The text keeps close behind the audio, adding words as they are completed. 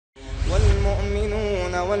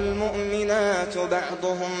والمؤمنات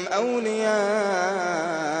بعضهم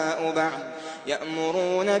أولياء بعض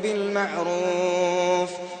يأمرون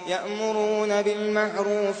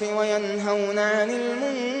بالمعروف وينهون عن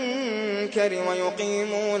المنكر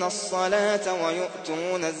ويقيمون الصلاة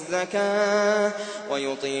ويؤتون الزكاة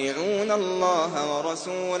ويطيعون الله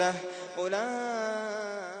ورسوله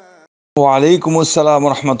ওয়ালাইকুম আসসালাম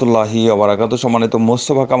রহমতুল্লাহি ওয়া বারাকাতুহু। সম্মানিত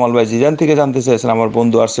মোস্তফা কামাল ভাই জিজান থেকে জানতে চাইছেন, আমার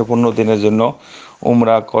বন্ধু আসছে 15 দিনের জন্য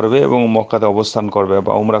উমরা করবে এবং মক্কাতে অবস্থান করবে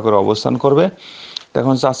বা উমরা করে অবস্থান করবে।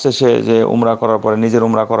 এখন চাচ্ছে সে যে উমরা করার পরে, নিজের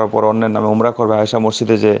উমরা করার পর অন্যের নামে উমরা করবে। আয়েশা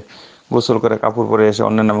মসজিদে যে গোসল করে কাপড় পরে এসে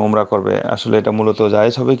অন্যের নামে উমরা করবে, আসলে এটা মূলত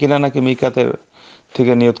জায়েজ হবে কিনা, নাকি মিকাতের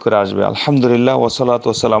থেকে নিয়ত করে আসবে? আলহামদুলিল্লাহ ওয়াসসালাতু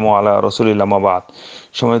ওয়াসসালামু আলা রাসূলিল্লাহ মা বাদ।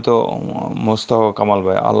 সম্মানিত মোস্তফা কামাল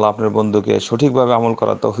ভাই, আল্লাহ আপনার বন্ধুকে সঠিকভাবে আমল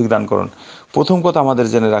করার তৌফিক দান করুন। প্রথম কথা আমাদের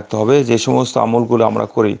জেনে রাখতে হবে, যে সমস্ত আমলগুলো আমরা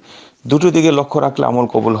করি দুটো দিকে লক্ষ্য রাখলে আমল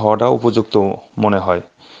কবুল হওয়াটা উপযুক্ত মনে হয়।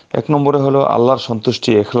 এক নম্বরে হলো আল্লাহর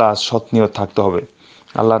সন্তুষ্টি, ইখলাস, সৎ নিয়ত থাকতে হবে।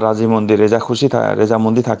 আল্লাহর রাজিমন্দি,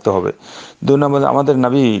 রেজামন্দি থাকতে হবে। দুই নম্বরে আমাদের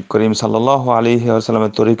নবী করিম সাল্লাল্লাহু আলাইহি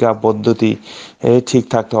ওয়াসাল্লামের তরিকা পদ্ধতি ঠিক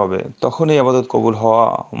থাকতে হবে। তখনই ইবাদত কবুল হওয়া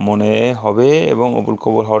মনে হবে এবং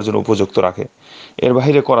কবুল হওয়ার জন্য উপযুক্ত রাখে। এর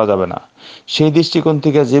বাইরে করা যাবে না। সেই দৃষ্টিকোণ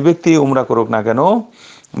থেকে যে ব্যক্তি উমরা করুক না কেন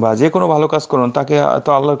বা যে কোনো ভালো কাজ করুন, তাকে তো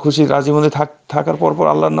আল্লাহর খুশি রাজিমন্দি থাকার পর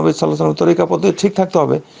আল্লাহর নবী সাল্লাল্লাহু আলাইহি ওয়াসাল্লামের তরিকা পদ্ধতি ঠিক থাকতে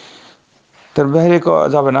হবে। তার বাইরে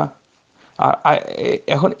যাবে না। আর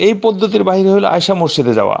এখন এই পদ্ধতির বাইরে হলো আয়েশা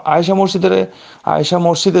মসজিদে যাওয়া। আয়েশা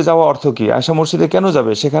মসজিদে যাওয়া অর্থ কি? আয়েশা মসজিদে কেন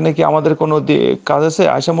যাবে? সেখানে কি আমাদের কোনো কাজ আছে?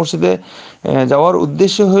 আয়েশা মসজিদে যাওয়ার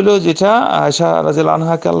উদ্দেশ্য হলো, যেটা আয়েশা রাদিয়াল্লাহু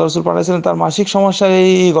আনহাকে আল্লাহ রাসূল পাঠাইছিলেন, তার মাসিক সমস্যার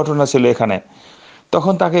এই ঘটনা ছিল এখানে।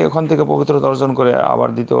 তখন তাকে ওখান থেকে পবিত্রতা অর্জন করে আবার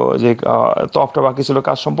যে তওয়াফটা বাকি ছিল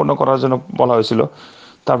কাজ সম্পন্ন করার জন্য বলা হয়েছিল,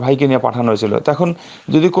 তার ভাইকে নিয়ে পাঠানো হয়েছিল। তখন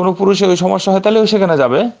যদি কোনো পুরুষের ওই সমস্যা হয়, তাহলেও সেখানে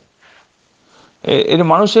যাবে। এর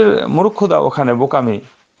মানুষের মূর্খতা, ওখানে বোকামি,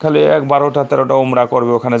 খালি 12টা-13টা উমরা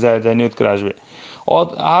করবে, ওখানে যায় নিয়ত করে আসবে।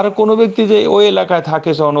 আর কোনো ব্যক্তি যে ওই এলাকায়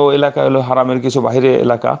থাকে, ওই এলাকায় হলো হারামের কিছু বাইরে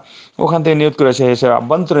এলাকা, ওখান থেকে নিয়ত করে এসে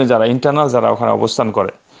আভ্যন্তরীণ যারা ইন্টারনাল যারা ওখানে অবস্থান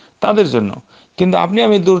করে তাদের জন্য। কিন্তু আপনি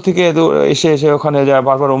আমি দূর থেকে এসে ওখানে যায়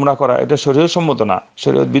বারবার উমরা করা, এটা শরীয়ত সম্মত না,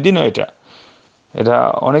 শরীয়ত বিধি নয়। এটা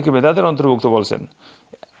অনেকে বেদাতের অন্তর্ভুক্ত বলছেন।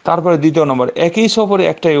 তারপরে দ্বিতীয় নম্বর, একই সফরে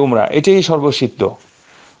একটাই উমরা, এটাই সর্বসিদ্ধ।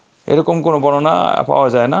 এরকম কোনো বর্ণনা পাওয়া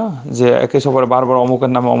যায় না যে একে সফরে বারবার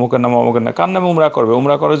অমুকের নামে কার নামে উমরা করবে।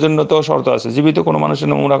 উমরা করার জন্য তো শর্ত আছে। জীবিত কোনো মানুষের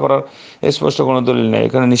নামে উমরা করার স্পষ্ট কোনো দলিল নেই।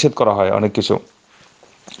 এখানে নিষেধ করা হয় অনেক কিছু,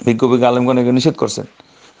 বিজ্ঞ আলেমগণ একে নিষেধ করছেন।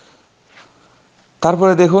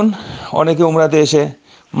 তারপরে দেখুন, অনেকে উমরাতে এসে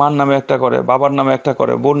মার নামে একটা করে, বাবার নামে একটা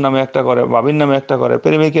করে, বোন নামে একটা করে, বাবির নামে একটা করে,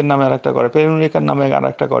 প্রেমিকের নামে আর একটা করে, প্রেমিকার নামে আর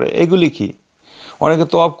একটা করে। এগুলি কি? অনেকে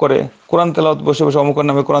তওয়াব করে, কোরআন তেলাওয়াত বসে বসে অমুকের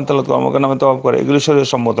নামে কোরআন তেলাওয়াত করে, অমুকের নামে তওয়াব করে। এগুলি শরীয়ত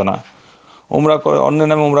সম্মত না। উমরা করে অন্যের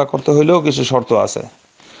নামে উমরা করতে হইলেও কিছু শর্ত আছে।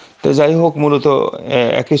 তো যাই হোক, মূলত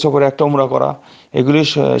একই সফরে একটা উমরা করা, এগুলি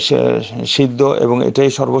সিদ্ধ এবং এটাই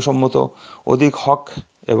সর্বসম্মত, অধিক হক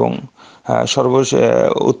এবং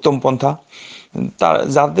উত্তম পন্থা।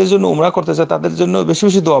 যাদের জন্য উমরা করতে চায় তাদের জন্য বেশি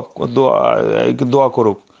বেশি দোয়া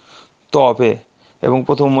করুক তওয়াফে, এবং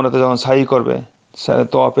প্রথম উমরাতে যখন সাই করবে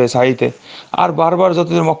তওয়াফে সাইতে, আর বারবার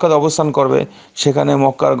যতদিন মক্কাতে অবস্থান করবে, সেখানে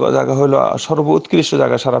মক্কার জায়গা হলো সর্বোৎকৃষ্ট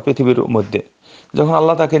জায়গা সারা পৃথিবীর মধ্যে। যখন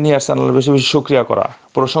আল্লাহ তাকে নিয়ে আসছেন, আল্লাহ বেশি বেশি শুকরিয়া করা,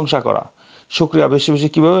 প্রশংসা করা। শুকরিয়া বেশি বেশি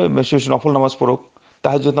কীভাবে? বেশি বেশি নফল নামাজ পড়ুক,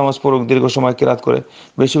 তাহাজ্জুদ নামাজ পড়ুক, দীর্ঘ সময় কিরাত করে,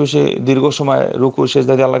 বেশি বেশি দীর্ঘ সময় রুকু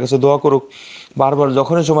সেজদা দিয়ে আল্লাহর কাছে দোয়া করুক। বারবার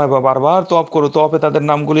যখনই সময় বা বারবার তওয়াফ করুক, তওয়াফে তাদের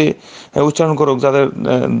নামগুলি উচ্চারণ করুক যাদের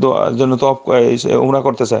জন্য তওয়াফ উমরা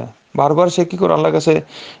করতে চায়। বারবার সে কী করে? আল্লাহর কাছে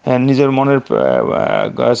নিজের মনের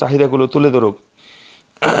চাহিদাগুলো তুলে ধরুক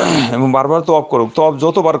এবং বারবার তওয়াফ করুক। তওয়াফ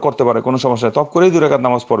যতবার করতে পারে কোনো সমস্যা নেই। তওয়াফ করেই 2 রাকাত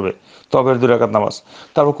নামাজ পড়বে, তওয়াফের 2 রাকাত নামাজ।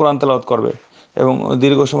 তারপর কোরআন তেলাওয়াত করবে এবং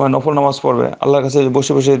দীর্ঘ সময় নফল নামাজ পড়বে, আল্লাহর কাছে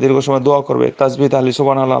বসে বসে দীর্ঘ সময় দোয়া করবে, তাসবিহ, তাহলিল,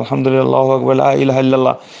 সুবহানাল্লাহ, আলহামদুলিল্লাহ, আল্লাহু আকবার, লা ইলাহা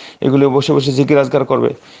ইল্লাল্লাহ, এগুলো বসে বসে জিকির আজকার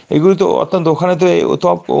করবে। এগুলি তো অত্যন্ত, ওখানে তো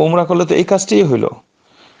তওয়াফ উমরা করলে তো এই কাজটাই হইল,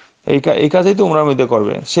 এই কাজেই তো উমরার মধ্যে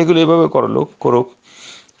করবে। সেগুলো এভাবে করুক।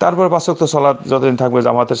 তারপর 5 ওয়াক্ত সালাত যতদিন থাকবে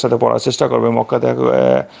জামাতের সাথে পড়ার চেষ্টা করবে। মক্কাতে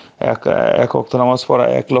এক ওয়াক্ত নামাজ পড়া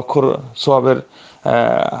 1 লক্ষর সওয়াবের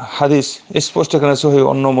হাদিস স্পষ্ট এখানে সহিহ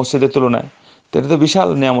অন্য মসজিদের তুলনায়। তো এটা তো বিশাল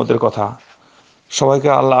নিয়ামতের কথা। সবাইকে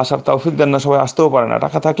আল্লাহ আসার তৌফিক দেন না, সবাই আসতেও পারে না।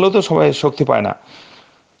 টাকা থাকলেও তো সবাই শক্তি পায় না।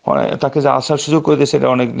 তাকে যে আসার সুযোগ করে দিয়েছে, এটা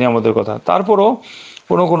অনেক নিয়ামতের কথা। তারপরও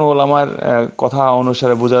কোনো ওলামার কথা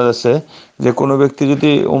অনুসারে বোঝা যাচ্ছে যে কোনো ব্যক্তি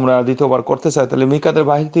যদি উমরা দ্বিতীয়বার করতে চায়, তাহলে মিকাতের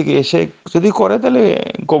বাহির থেকে এসে যদি করে, তাহলে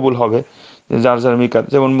কবুল হবে। যার মিকাত,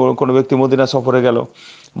 যেমন কোনো ব্যক্তি মদিনা সফরে গেল,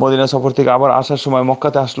 মদিনা সফর থেকে আবার আসার সময়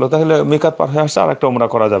মক্কাতে আসলো, তাহলে মিকাত পার হয়ে আসছে আর একটা উমরা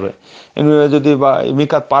করা যাবে। যদি বা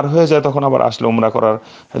মিকাত পার হয়ে যায় তখন আবার আসলে উমরা করার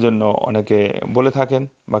জন্য অনেকে বলে থাকেন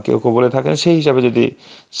বা কেউ কেউ বলে থাকেন, সেই হিসাবে যদি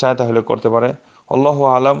চায় তাহলে করতে পারে। আল্লাহু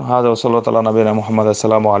আলাম। হাযা ওয়া সাল্লাল্লাহু আলা নবিনা মুহাম্মদ।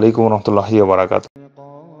 আসসালামু আলাইকুম ওয়া রাহমাতুল্লাহি ওয়া বারাকাতুহু।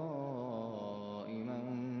 قائما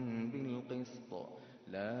بالقسط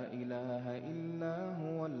لا إله إلا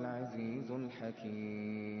هو العزيز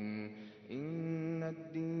الحكيم إن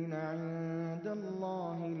الدين عند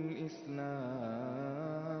الله الإسلام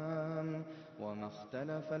وما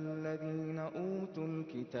اختلف الذين أوتوا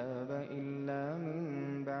الكتاب إلا من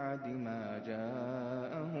بعد ما جاءهم